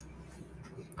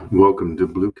Welcome to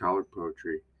Blue Collar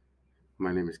Poetry.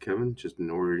 My name is Kevin, just an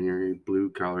ordinary blue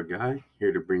collar guy,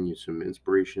 here to bring you some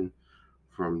inspiration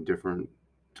from different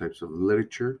types of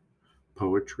literature,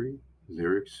 poetry,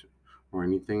 lyrics, or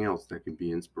anything else that can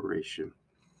be inspiration.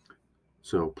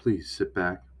 So please sit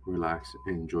back, relax,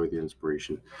 and enjoy the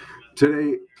inspiration.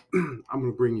 Today, I'm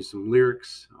going to bring you some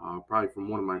lyrics, probably from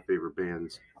one of my favorite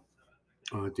bands,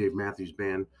 Dave Matthews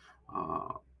Band.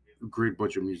 Uh, Great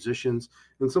bunch of musicians,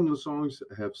 and some of the songs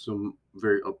have some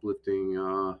very uplifting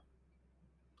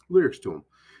lyrics to them.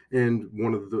 And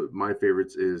one of my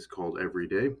favorites is called Every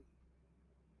Day.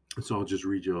 So I'll just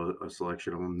read you a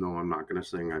selection of them. No, I'm not going to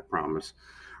sing, I promise.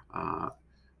 Uh,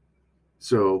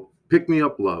 so, pick me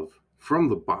up, love, from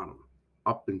the bottom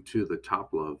up into the top,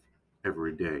 love,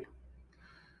 every day.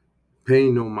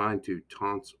 Paying no mind to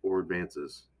taunts or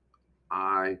advances.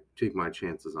 I take my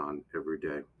chances on every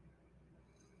day.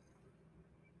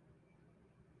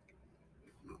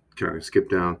 Kind of skip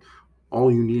down.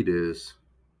 All you need is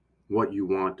what you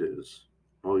want is.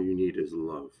 All you need is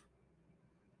love.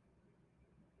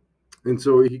 And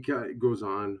so he goes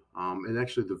on, and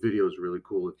actually the video is really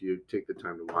cool if you take the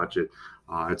time to watch it.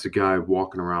 It's a guy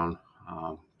walking around,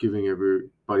 giving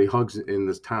everybody hugs in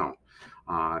this town,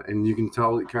 and you can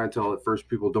kind of tell at first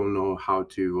people don't know how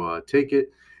to take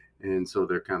it, and so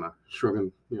they're kind of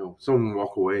shrugging. Some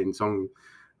walk away, and some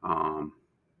um,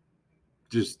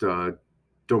 just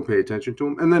don't pay attention to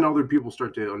him, and then other people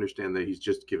start to understand that he's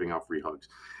just giving out free hugs.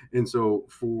 And so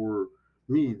for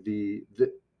me, the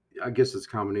I guess it's a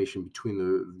combination between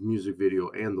the music video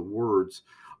and the words,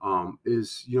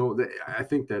 is I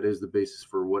think that is the basis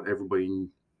for what everybody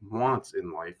wants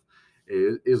in life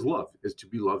is love, is to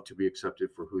be loved, to be accepted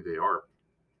for who they are.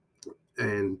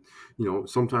 And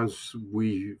sometimes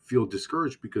we feel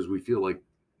discouraged because we feel like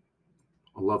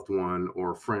a loved one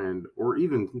or a friend or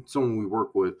even someone we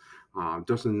work with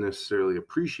doesn't necessarily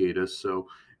appreciate us. So,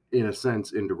 in a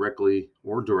sense, indirectly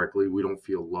or directly, we don't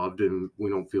feel loved and we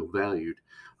don't feel valued.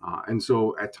 And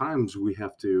so, at times, we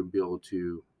have to be able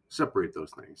to separate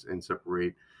those things and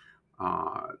separate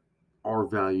uh, our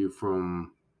value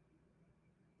from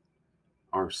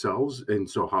ourselves. And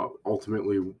so, how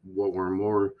ultimately, what we're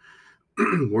more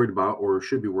worried about or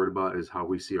should be worried about is how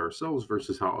we see ourselves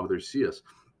versus how others see us.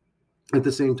 At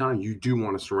the same time, you do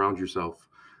want to surround yourself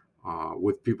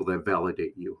with people that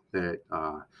validate you, that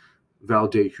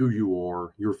validate who you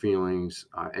are, your feelings,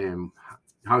 and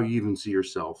how you even see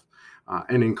yourself,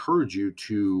 and encourage you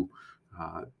to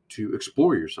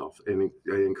explore yourself, and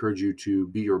encourage you to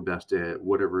be your best at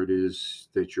whatever it is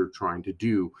that you're trying to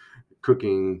do,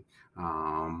 cooking,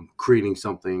 creating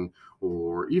something,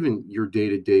 or even your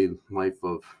day-to-day life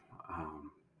of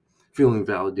um, feeling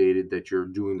validated that you're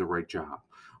doing the right job.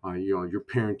 You're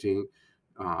parenting,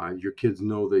 your kids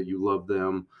know that you love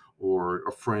them, or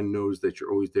a friend knows that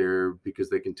you're always there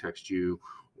because they can text you,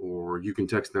 or you can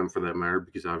text them for that matter,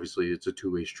 because obviously it's a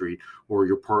two-way street, or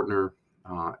your partner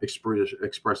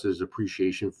expresses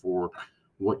appreciation for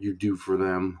what you do for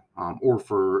them, or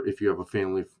for if you have a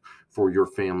family, for your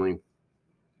family.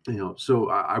 So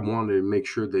I wanted to make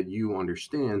sure that you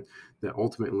understand that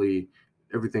ultimately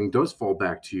everything does fall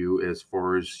back to you as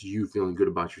far as you feeling good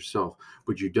about yourself,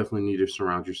 but you definitely need to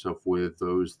surround yourself with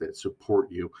those that support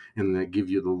you and that give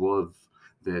you the love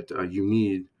that you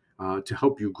need to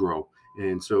help you grow.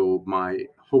 And so my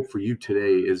hope for you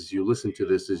today is you listen to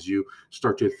this, as you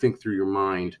start to think through your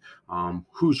mind,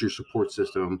 who's your support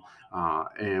system,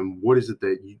 and what is it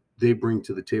that they bring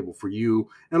to the table for you,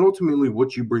 and ultimately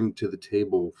what you bring to the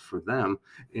table for them.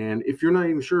 And if you're not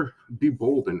even sure, be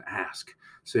bold and ask.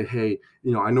 Say, hey,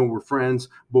 I know we're friends,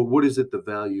 but what is it, the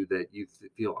value that you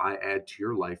feel I add to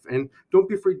your life? And don't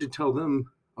be afraid to tell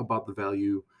them about the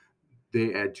value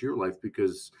they add to your life,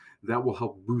 because that will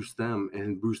help boost them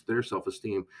and boost their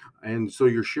self-esteem. And so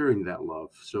you're sharing that love.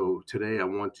 So today I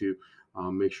want to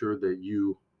make sure that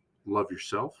you love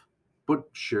yourself, but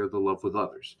share the love with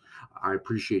others. I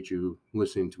appreciate you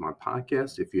listening to my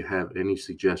podcast. If you have any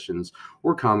suggestions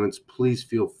or comments, please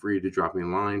feel free to drop me a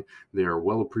line. They are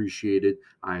well appreciated.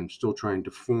 I'm still trying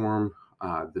to form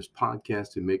this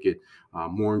podcast and make it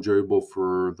more enjoyable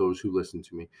for those who listen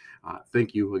to me.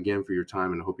 Thank you again for your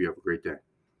time, and I hope you have a great day.